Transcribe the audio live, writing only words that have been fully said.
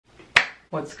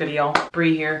What's good, y'all?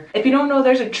 Bri here. If you don't know,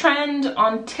 there's a trend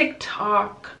on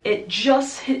TikTok. It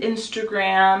just hit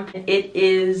Instagram. It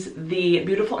is the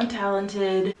beautiful and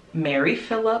talented Mary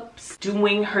Phillips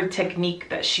doing her technique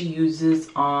that she uses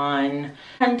on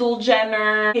Kendall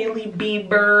Jenner, Hailey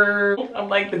Bieber. I'm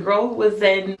like the girl who was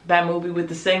in that movie with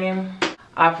the singing.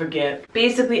 I forget.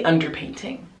 Basically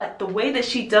underpainting. The way that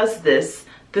she does this,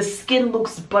 the skin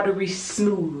looks buttery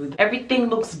smooth. Everything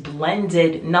looks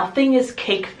blended. Nothing is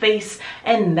cake face.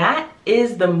 And that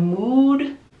is the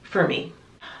mood for me.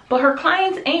 But her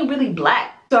clients ain't really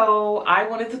black. So I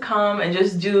wanted to come and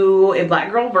just do a black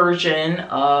girl version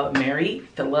of Mary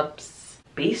Phillips'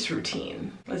 base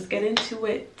routine. Let's get into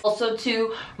it. Also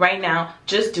too, right now,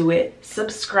 just do it.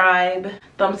 Subscribe,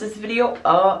 thumbs this video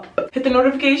up, hit the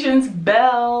notifications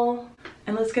bell.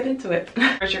 And let's get into it.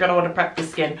 First, you're gonna want to prep the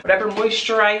skin. Whatever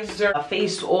moisturizer,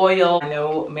 face oil. I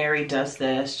know Mary does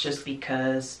this just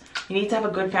because you need to have a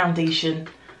good foundation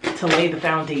to lay the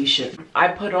foundation. I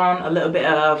put on a little bit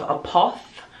of a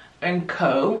Puff and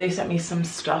Co. They sent me some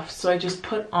stuff, so I just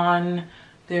put on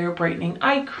their brightening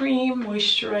eye cream,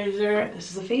 moisturizer. This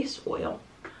is a face oil.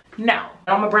 Now,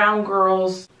 I'm a brown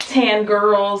girls, tan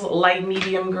girls, light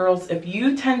medium girls. If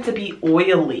you tend to be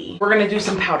oily, we're gonna do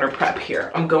some powder prep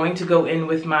here. I'm going to go in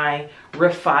with my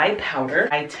Refy powder.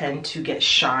 I tend to get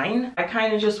shine. I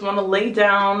kind of just want to lay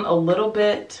down a little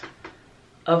bit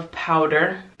of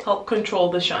powder to help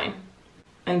control the shine.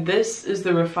 And this is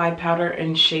the Refy powder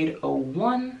in shade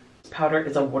 01. This powder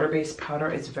is a water-based powder.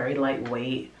 It's very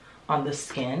lightweight on the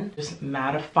skin, just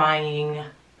mattifying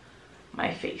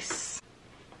my face.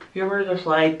 You ever just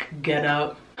like get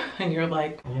up and you're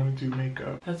like, I want to do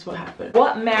makeup? That's what happened.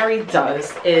 What Mary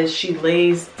does is she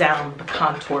lays down the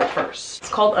contour first. It's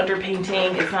called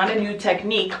underpainting. It's not a new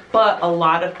technique, but a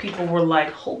lot of people were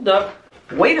like, hold up,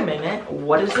 wait a minute,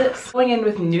 what is this? Going in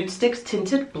with Nudestix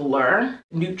Tinted Blur,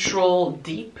 Neutral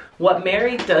Deep. What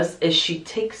Mary does is she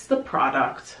takes the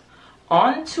product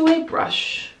onto a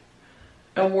brush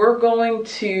and we're going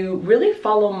to really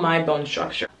follow my bone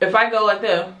structure. If I go like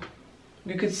this,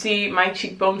 you could see my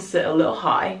cheekbones sit a little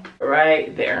high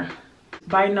right there.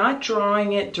 By not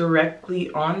drawing it directly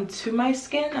onto my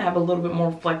skin, I have a little bit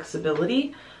more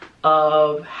flexibility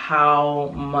of how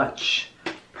much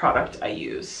product I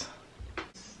use.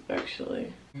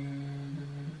 Actually.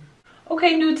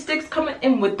 Okay, Nudestix coming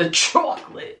in with the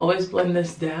chocolate. Always blend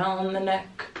this down the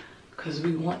neck because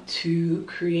we want to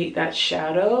create that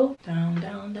shadow. Down,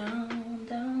 down, down,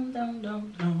 down, down,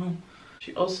 down, down.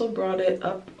 She also brought it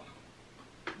up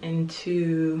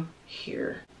into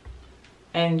here,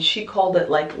 and she called it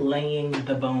like laying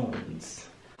the bones.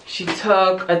 She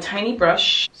took a tiny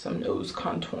brush, some nose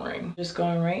contouring, just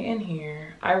going right in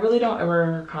here. I really don't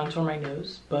ever contour my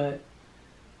nose, but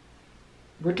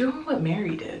we're doing what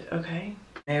Mary did, okay?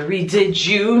 Mary, did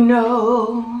you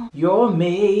know your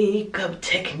makeup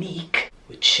technique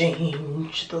would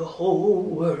change the whole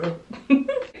world?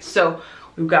 So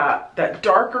we've got that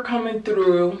darker coming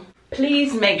through.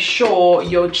 Please make sure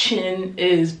your chin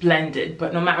is blended,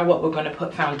 but no matter what, we're gonna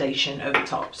put foundation over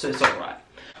top, so it's all right.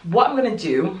 What I'm gonna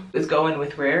do is go in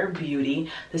with Rare Beauty.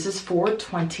 This is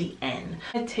 420N.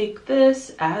 I take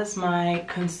this as my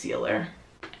concealer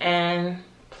and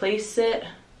place it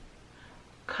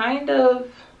kind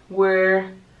of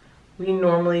where we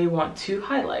normally want to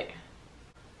highlight.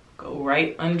 Go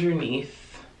right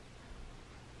underneath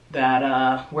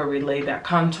that, where we lay that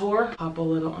contour. Pop a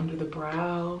little under the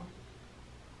brow.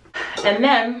 And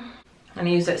then I'm gonna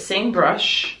use that same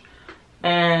brush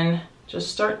and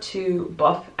just start to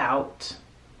buff out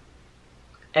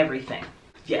everything.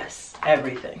 Yes,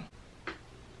 everything.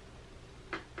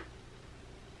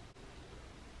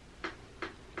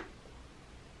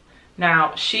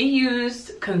 Now, she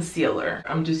used concealer.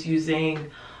 I'm just using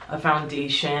a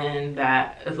foundation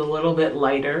that is a little bit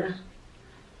lighter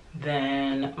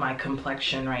than my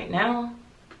complexion right now.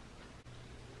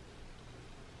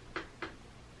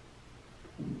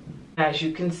 As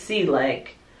you can see,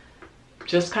 like,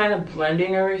 just kind of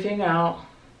blending everything out.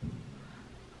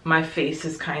 My face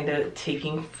is kind of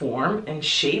taking form and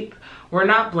shape. We're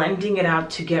not blending it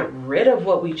out to get rid of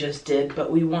what we just did,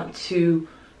 but we want to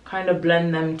kind of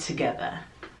blend them together,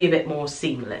 give it more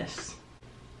seamless.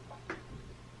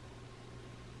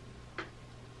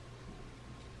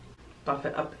 Buff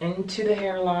it up into the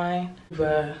hairline.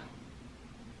 What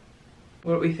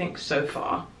do we think so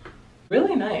far?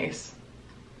 Really nice.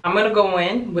 I'm gonna go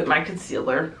in with my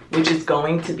concealer, which is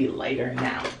going to be lighter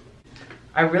now.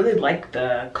 I really like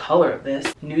the color of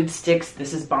this. Nudestix,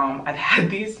 this is bomb. I've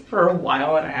had these for a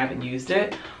while and I haven't used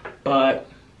it, but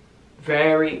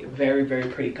very, very, very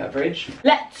pretty coverage.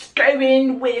 Let's go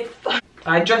in with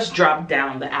I just dropped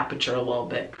down the aperture a little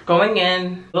bit. Going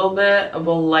in, a little bit of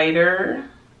a lighter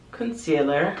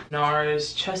concealer.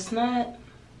 Nars Chestnut.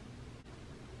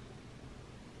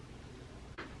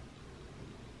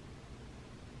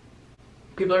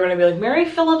 People are gonna be like, Mary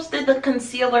Phillips did the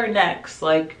concealer next.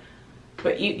 Like,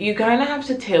 but you kind of have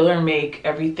to tailor make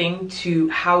everything to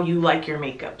how you like your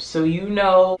makeup. So you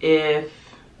know if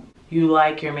you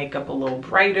like your makeup a little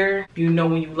brighter, you know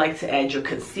when you like to add your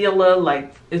concealer,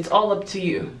 like it's all up to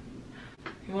you.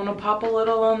 You want to pop a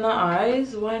little on the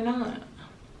eyes? Why not?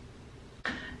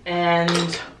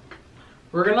 And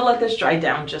we're gonna let this dry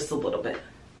down just a little bit.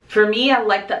 For me, I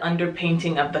like the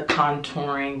underpainting of the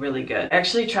contouring really good. I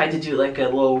actually tried to do like a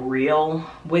little reel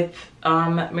with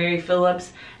Mary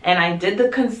Phillips, and I did the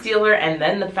concealer and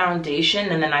then the foundation,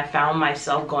 and then I found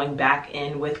myself going back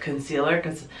in with concealer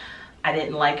because I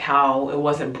didn't like how it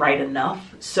wasn't bright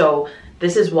enough. So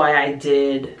this is why I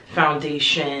did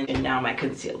foundation and now my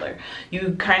concealer.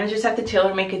 You kind of just have to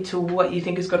tailor make it to what you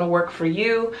think is going to work for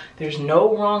you. There's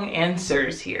no wrong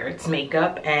answers here. It's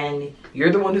makeup and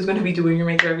you're the one who's going to be doing your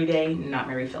makeup every day, not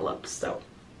Mary Phillips. So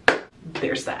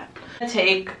there's that. I'm gonna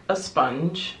take a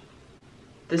sponge.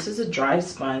 This is a dry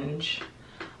sponge.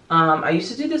 I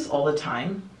used to do this all the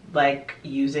time, like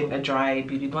using a dry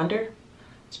beauty blender,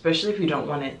 especially if you don't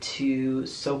want it to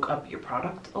soak up your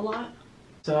product a lot.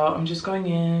 So I'm just going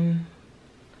in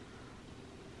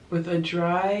with a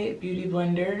dry beauty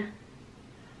blender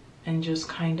and just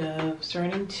kind of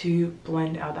starting to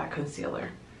blend out that concealer.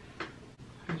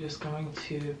 I'm just going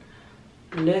to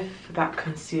lift that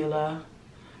concealer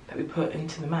that we put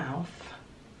into the mouth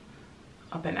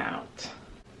up and out.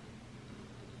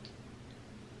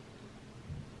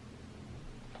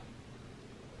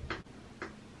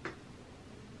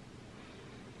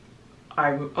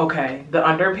 Okay, the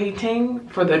underpainting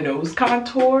for the nose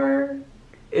contour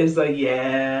is a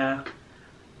yeah.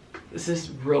 This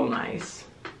is real nice.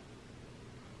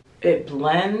 It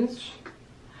blends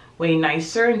way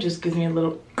nicer and just gives me a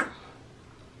little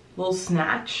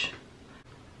snatch.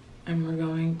 And we're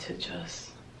going to just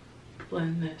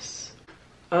blend this.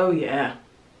 Oh yeah.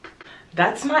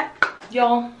 That's my,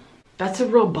 y'all, that's a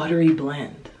real buttery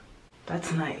blend.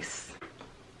 That's nice.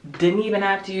 Didn't even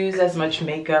have to use as much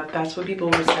makeup. That's what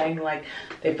people were saying, like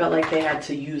they felt like they had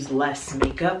to use less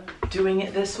makeup doing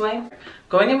it this way.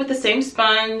 Going in with the same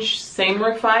sponge, same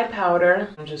Refy powder.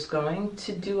 I'm just going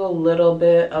to do a little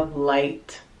bit of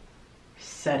light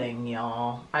setting,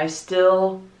 y'all. I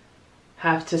still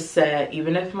have to set,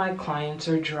 even if my clients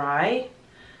are dry,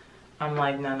 I'm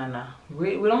like, no.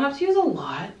 We don't have to use a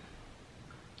lot.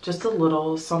 Just a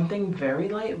little, something very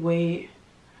lightweight.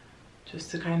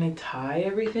 Just to kind of tie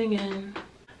everything in.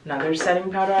 Another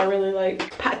setting powder I really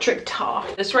like, Patrick Ta.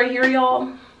 This right here,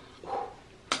 y'all.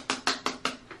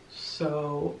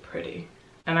 So pretty.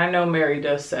 And I know Mary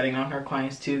does setting on her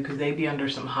clients too, because they be under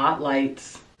some hot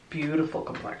lights. Beautiful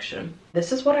complexion.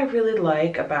 This is what I really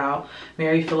like about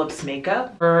Mary Phillips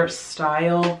makeup. Her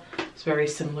style is very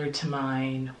similar to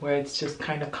mine, where it's just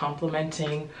kind of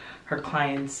complementing her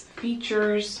clients'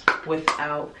 features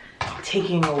without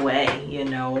taking away, you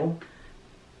know,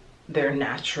 their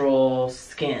natural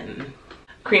skin.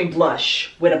 Cream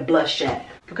blush with a blush at.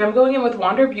 Okay, I'm going in with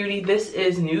Wander Beauty. This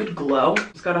is Nude Glow.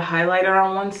 It's got a highlighter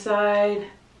on one side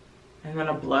and then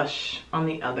a blush on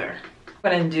the other.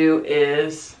 What I'm gonna do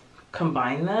is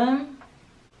combine them.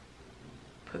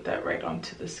 Put that right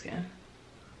onto the skin.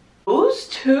 Those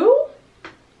two?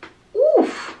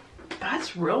 Oof,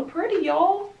 that's real pretty,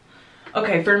 y'all.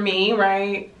 Okay, for me,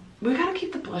 right, we gotta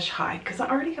keep the blush high because I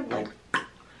already have like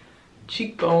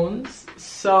cheekbones.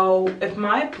 So if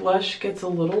my blush gets a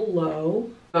little low,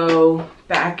 go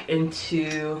back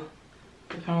into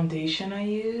the foundation I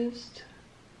used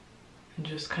and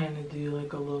just kind of do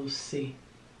like a little C.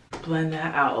 Blend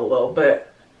that out a little bit.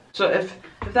 So if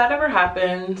that ever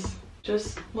happens,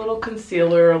 just a little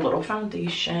concealer, a little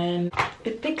foundation,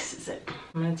 it fixes it.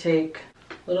 I'm gonna take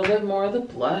a little bit more of the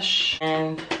blush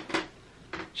and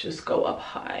just go up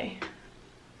high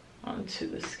onto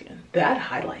the skin. That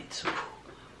highlights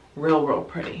real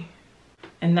pretty.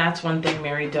 And that's one thing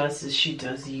Mary does, is she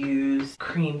does use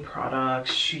cream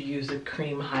products. She uses a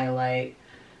cream highlight,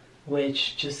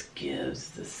 which just gives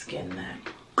the skin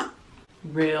that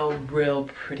real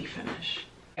pretty finish.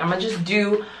 I'm gonna just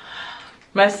do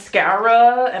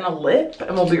mascara and a lip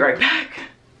and we'll be right back.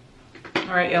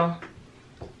 All right, y'all,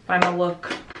 final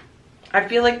look. I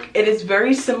feel like it is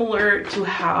very similar to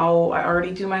how I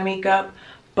already do my makeup,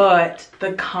 but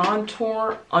the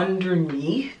contour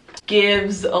underneath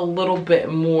gives a little bit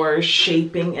more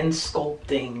shaping and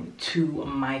sculpting to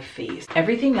my face.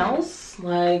 Everything else,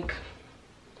 like,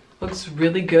 Looks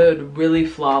really good, really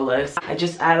flawless. I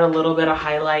just added a little bit of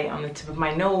highlight on the tip of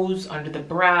my nose, under the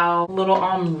brow. A little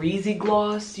Reezy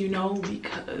gloss, you know,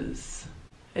 because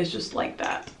it's just like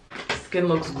that. Skin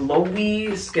looks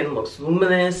glowy, skin looks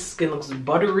luminous, skin looks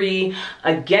buttery.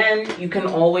 Again, you can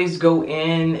always go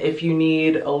in if you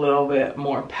need a little bit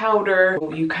more powder.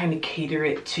 You kind of cater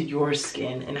it to your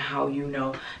skin and how you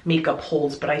know makeup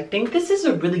holds. But I think this is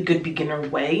a really good beginner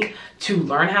way to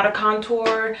learn how to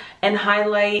contour and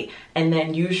highlight, and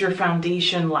then use your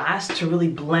foundation last to really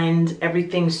blend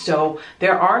everything. So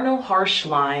there are no harsh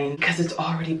lines because it's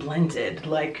already blended.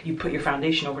 Like, you put your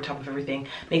foundation over top of everything,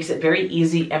 makes it very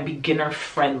easy and beginner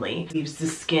friendly. Leaves the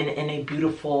skin in a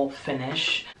beautiful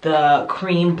finish. The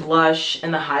cream blush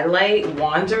and the highlight,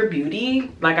 Wander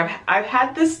Beauty. Like, I've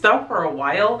had this stuff for a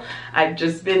while. I've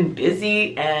just been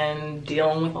busy and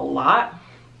dealing with a lot.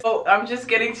 So I'm just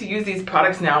getting to use these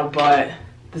products now, but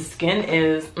the skin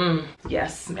is,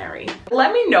 yes, Mary.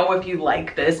 Let me know if you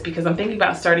like this, because I'm thinking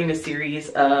about starting a series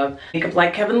of makeup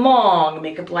like Kevin Long,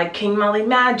 makeup like King Molly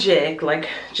Magic, like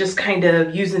just kind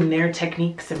of using their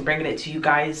techniques and bringing it to you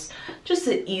guys just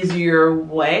an easier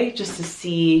way, just to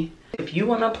see if you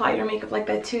want to apply your makeup like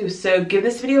that too. So give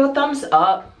this video a thumbs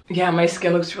up. Yeah, my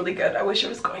skin looks really good. I wish I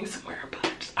was going somewhere,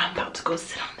 but I'm about to go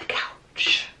sit on the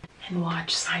couch and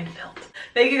watch Seinfeld.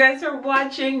 Thank you guys for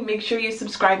watching. Make sure you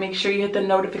subscribe. Make sure you hit the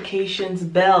notifications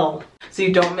bell so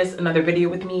you don't miss another video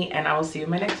with me, and I will see you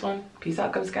in my next one. Peace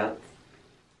out, Cub Scouts.